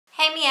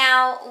Hey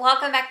Meow,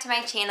 welcome back to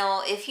my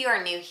channel. If you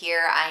are new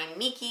here, I'm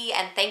Miki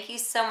and thank you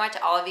so much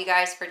all of you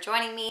guys for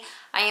joining me.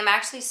 I am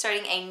actually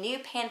starting a new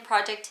pan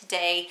project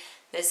today.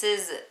 This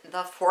is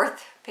the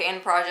fourth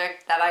pan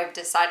project that I've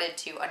decided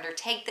to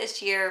undertake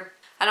this year.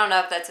 I don't know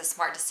if that's a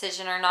smart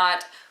decision or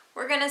not.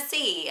 We're gonna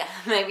see.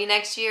 Maybe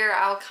next year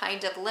I'll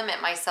kind of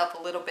limit myself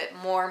a little bit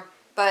more.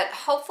 But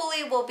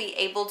hopefully we'll be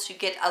able to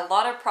get a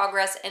lot of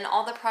progress in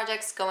all the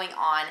projects going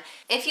on.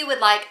 If you would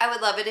like, I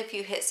would love it if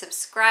you hit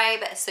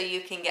subscribe so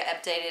you can get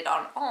updated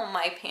on all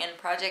my pan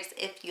projects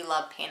if you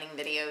love panning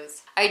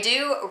videos. I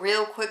do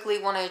real quickly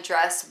want to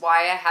address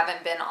why I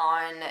haven't been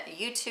on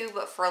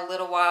YouTube for a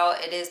little while.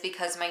 It is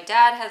because my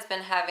dad has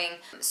been having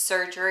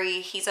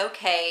surgery. He's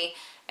okay.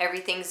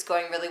 Everything's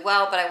going really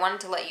well, but I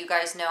wanted to let you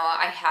guys know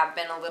I have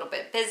been a little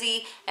bit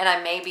busy and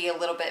I may be a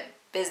little bit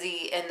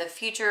busy in the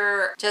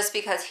future just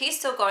because he's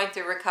still going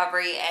through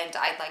recovery and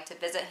I'd like to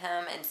visit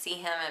him and see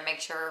him and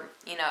make sure,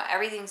 you know,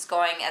 everything's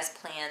going as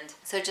planned.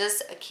 So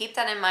just keep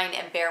that in mind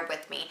and bear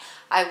with me.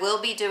 I will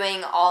be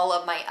doing all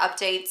of my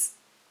updates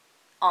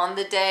on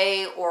the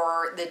day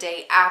or the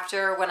day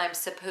after when I'm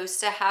supposed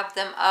to have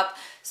them up.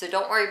 So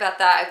don't worry about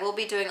that. I will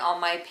be doing all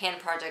my pan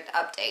project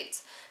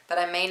updates, but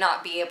I may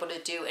not be able to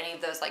do any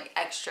of those like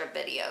extra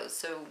videos.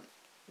 So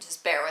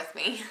just bear with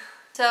me.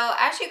 So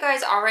as you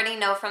guys already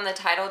know from the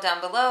title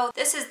down below,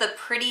 this is the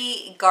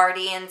Pretty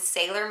Guardian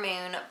Sailor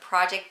Moon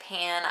Project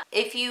Pan.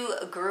 If you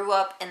grew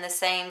up in the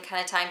same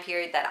kind of time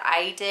period that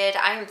I did,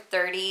 I am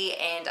 30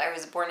 and I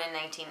was born in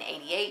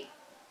 1988.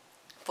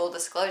 Full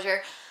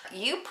disclosure,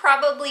 you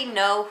probably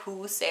know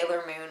who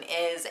Sailor Moon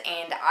is,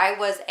 and I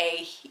was a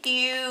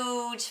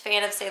huge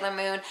fan of Sailor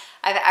Moon.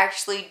 I've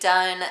actually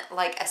done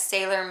like a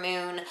Sailor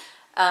Moon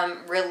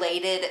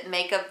related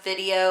makeup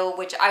video,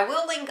 which I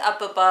will link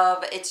up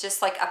above. It's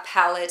just like a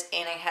palette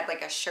and I had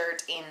like a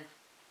shirt and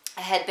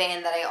a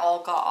headband that I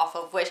all got off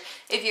of, which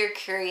if you're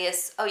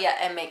curious, oh yeah,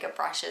 and makeup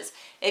brushes.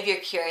 If you're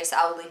curious,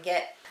 I'll link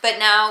it. But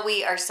now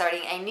we are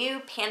starting a new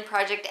pan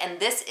project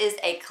and this is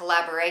a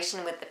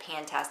collaboration with the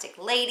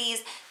Pantastic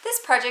ladies. This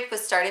project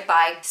was started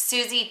by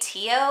Susie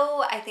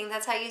Teo, I think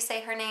that's how you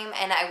say her name,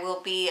 and I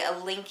will be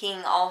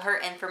linking all her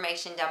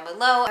information down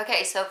below.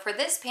 Okay, so for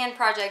this pan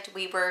project,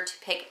 we were to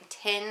pick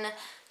 10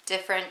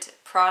 different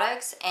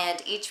products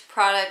and each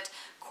product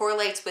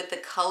correlates with the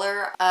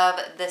color of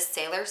the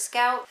Sailor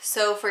Scout.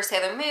 So for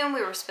Sailor Moon,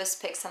 we were supposed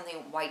to pick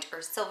something white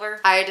or silver.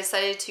 I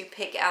decided to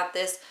pick out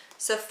this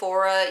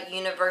Sephora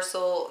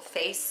Universal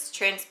Face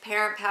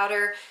Transparent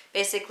Powder.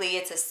 Basically,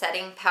 it's a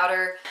setting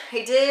powder.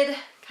 I did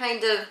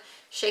kind of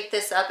shake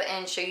this up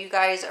and show you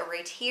guys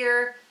right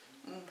here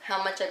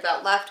how much I've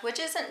got left, which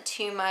isn't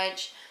too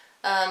much.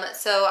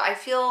 So I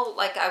feel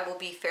like I will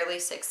be fairly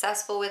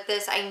successful with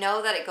this. I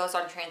know that it goes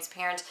on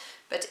transparent,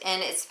 but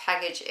in its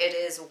package it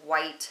is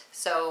white,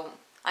 so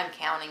I'm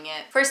counting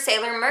it. For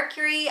Sailor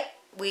Mercury,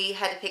 we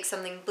had to pick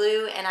something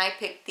blue, and I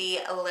picked the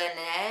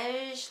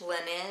Laneige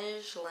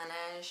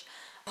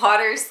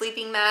Water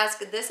Sleeping Mask.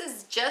 This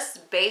is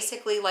just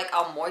basically like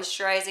a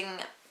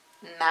moisturizing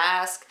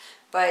mask,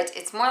 but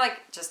it's more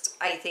like just,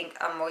 I think,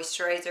 a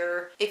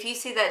moisturizer. If you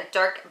see that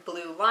dark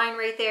blue line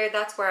right there,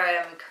 that's where I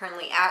am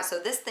currently at. So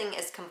this thing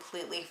is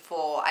completely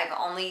full. I've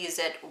only used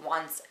it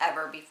once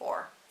ever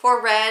before.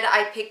 For red,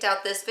 I picked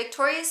out this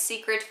Victoria's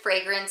Secret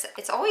fragrance.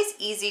 It's always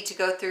easy to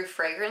go through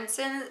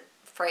fragrances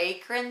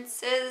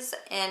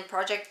in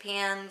project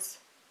pans.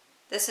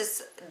 This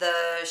is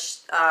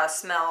the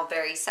smell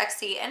very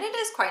sexy and it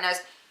is quite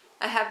nice.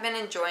 I have been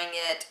enjoying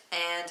it,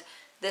 and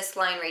this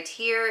line right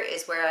here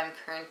is where I'm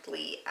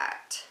currently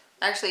at.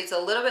 Actually, it's a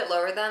little bit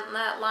lower than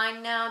that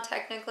line now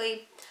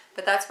technically,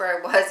 but that's where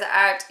I was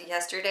at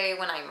yesterday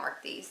when I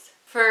marked these.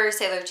 For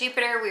Sailor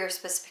Jupiter, we were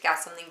supposed to pick out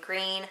something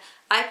green.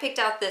 I picked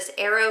out this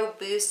Aero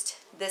Boost.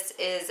 This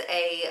is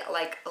a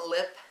like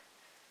lip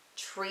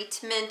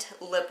treatment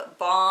lip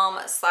balm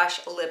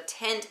 / lip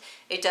tint.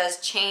 It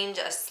does change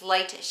a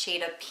slight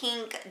shade of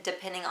pink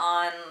depending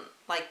on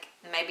like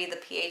maybe the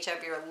pH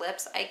of your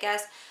lips, I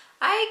guess.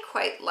 I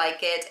quite like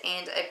it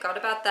and I've got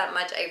about that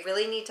much. I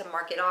really need to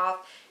mark it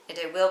off and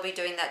I will be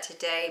doing that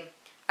today.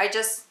 I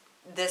just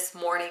this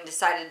morning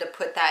decided to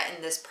put that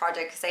in this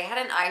project because I had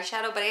an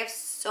eyeshadow, but I have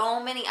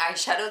so many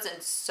eyeshadows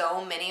and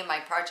so many of my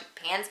project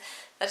pans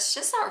that it's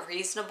just not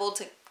reasonable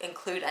to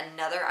include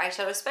another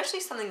eyeshadow,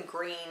 especially something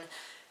green,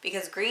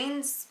 because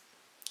greens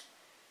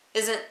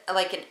isn't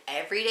like an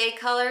everyday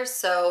color,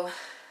 so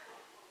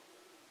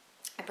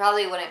I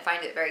probably wouldn't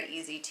find it very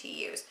easy to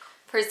use.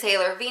 For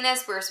Sailor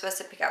Venus, we were supposed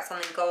to pick out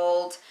something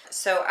gold,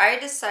 so I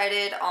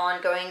decided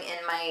on going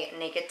in my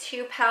Naked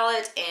 2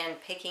 palette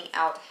and picking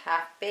out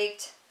Half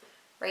Baked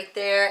right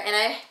there. And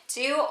I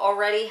do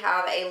already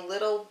have a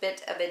little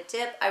bit of a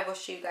dip. I will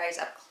show you guys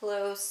up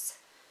close.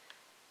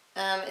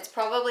 It's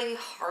probably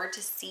hard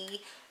to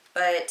see,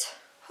 but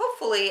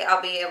hopefully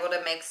I'll be able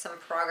to make some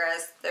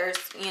progress. There's,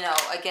 you know,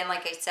 again,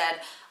 like I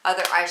said,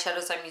 other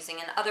eyeshadows I'm using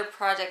in other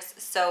projects,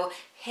 so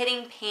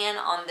hitting pan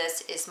on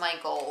this is my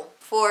goal.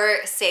 For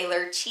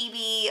Sailor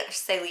Chibimoon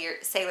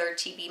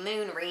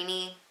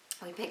Rainy,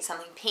 We picked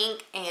something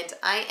pink, and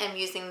I am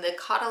using the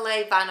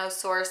Caudalie Vinyl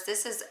Source.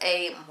 This is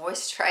a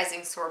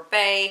moisturizing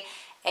sorbet,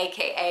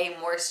 aka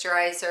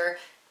moisturizer.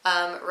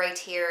 Right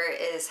here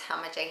is how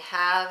much I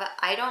have.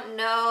 I don't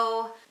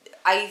know.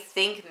 I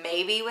think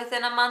maybe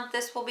within a month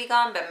this will be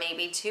gone, but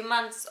maybe 2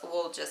 months.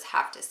 We'll just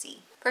have to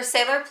see. For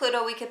Sailor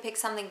Pluto, we could pick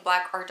something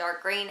black or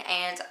dark green,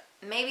 and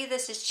maybe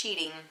this is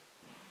cheating.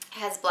 It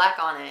has black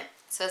on it.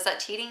 So is that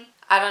cheating?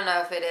 I don't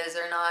know if it is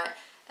or not.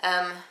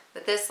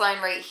 But this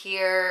line right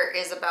here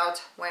is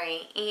about where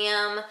I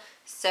am.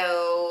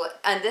 So,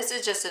 and this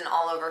is just an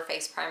all over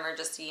face primer,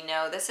 just so you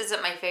know. This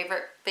isn't my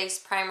favorite face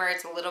primer.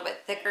 It's a little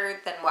bit thicker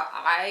than what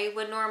I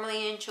would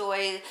normally enjoy.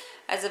 It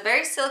has a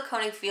very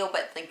silicone-y feel,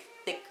 but like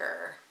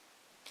thicker.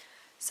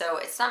 So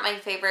it's not my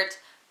favorite,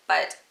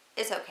 but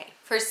it's okay.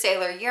 For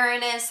Sailor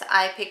Uranus,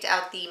 I picked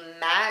out the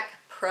MAC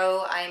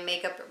Pro Eye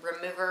Makeup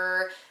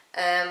Remover.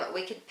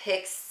 We could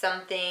pick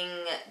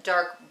something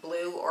dark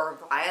blue or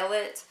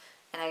violet,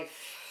 and I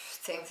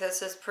think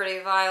this is pretty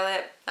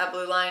violet. That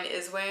blue line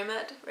is where I'm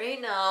at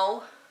right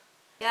now.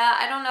 Yeah,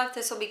 I don't know if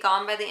this will be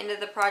gone by the end of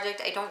the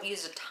project. I don't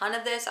use a ton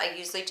of this. I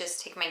usually just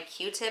take my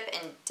Q-tip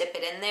and dip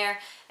it in there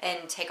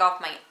and take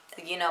off my,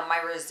 you know, my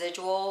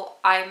residual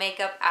eye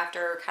makeup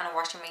after kind of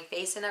washing my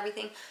face and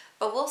everything.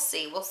 But we'll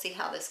see. We'll see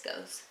how this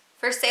goes.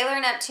 For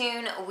Sailor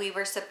Neptune, we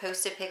were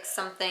supposed to pick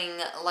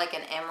something like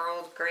an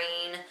emerald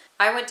green.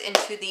 I went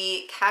into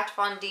the Kat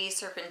Von D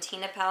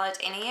Serpentina palette,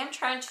 and I am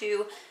trying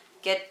to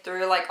get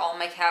through like all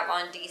my Kat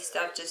Von D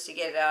stuff just to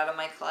get it out of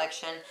my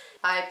collection.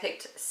 I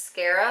picked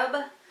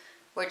Scarab,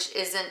 which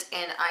isn't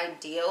an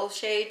ideal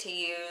shade to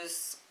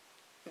use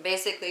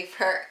basically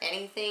for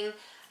anything.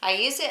 I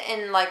use it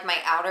in like my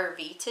outer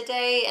V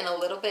today and a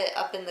little bit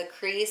up in the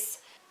crease.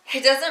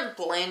 It doesn't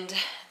blend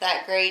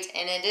that great,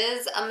 and it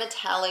is a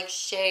metallic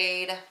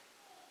shade.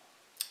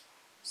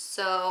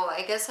 So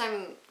I guess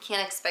I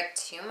can't expect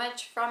too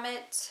much from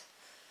it.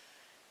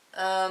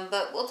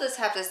 But we'll just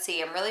have to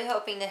see. I'm really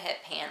hoping to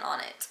hit pan on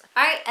it.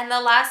 Alright, and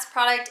the last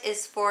product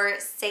is for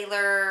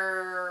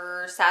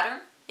Sailor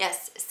Saturn.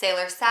 Yes,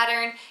 Sailor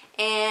Saturn.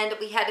 And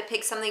we had to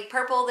pick something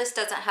purple. This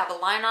doesn't have a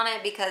line on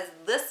it because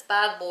this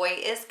bad boy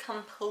is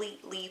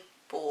completely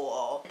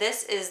full.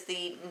 This is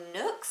the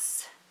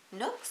Nuxellence.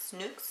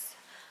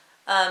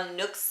 I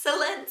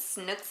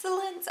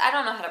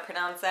don't know how to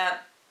pronounce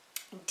that.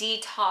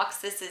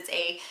 Detox. This is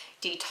a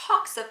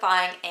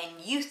detoxifying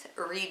and youth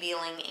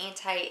revealing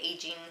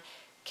anti-aging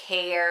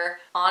care.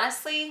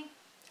 Honestly,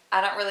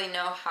 I don't really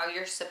know how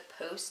you're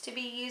supposed to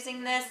be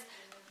using this,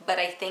 but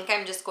I think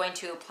I'm just going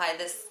to apply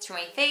this to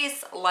my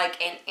face like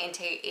an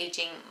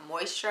anti-aging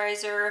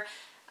moisturizer.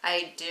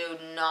 I do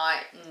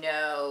not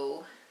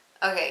know.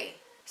 Okay,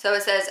 so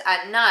it says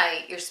at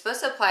night, you're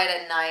supposed to apply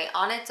it at night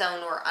on its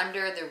own or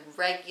under the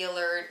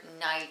regular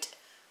night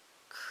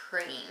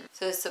cream.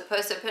 So it's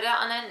supposed to put it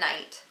on at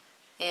night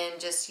and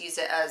just use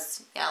it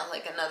as, yeah,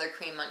 like another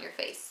cream on your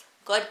face.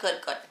 Good,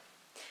 good, good.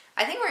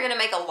 I think we're going to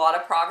make a lot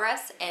of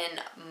progress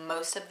in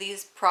most of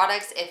these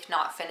products, if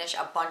not finish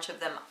a bunch of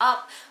them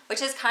up,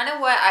 which is kind of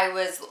what I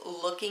was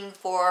looking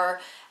for.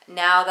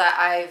 Now that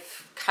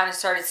I've kind of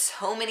started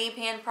so many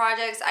pan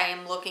projects, I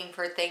am looking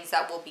for things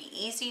that will be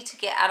easy to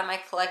get out of my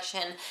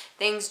collection,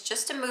 things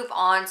just to move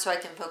on so I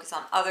can focus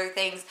on other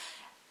things.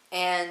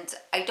 And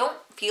I don't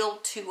feel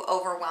too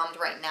overwhelmed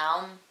right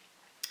now.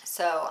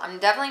 So I'm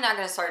definitely not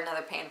going to start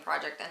another pan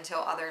project until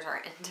others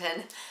are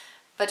ended.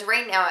 But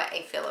right now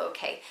I feel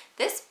okay.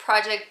 This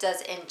project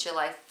does end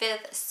July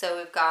 5th. So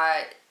we've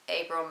got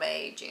April,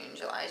 May, June,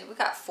 July. We've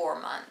got 4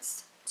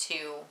 months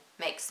to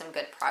make some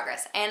good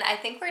progress. And I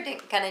think we're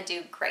going to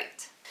do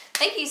great.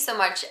 Thank you so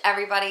much,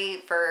 everybody,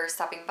 for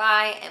stopping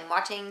by and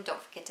watching.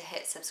 Don't forget to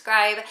hit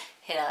subscribe,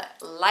 hit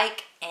a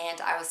like,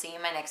 and I will see you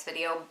in my next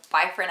video.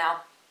 Bye for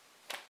now.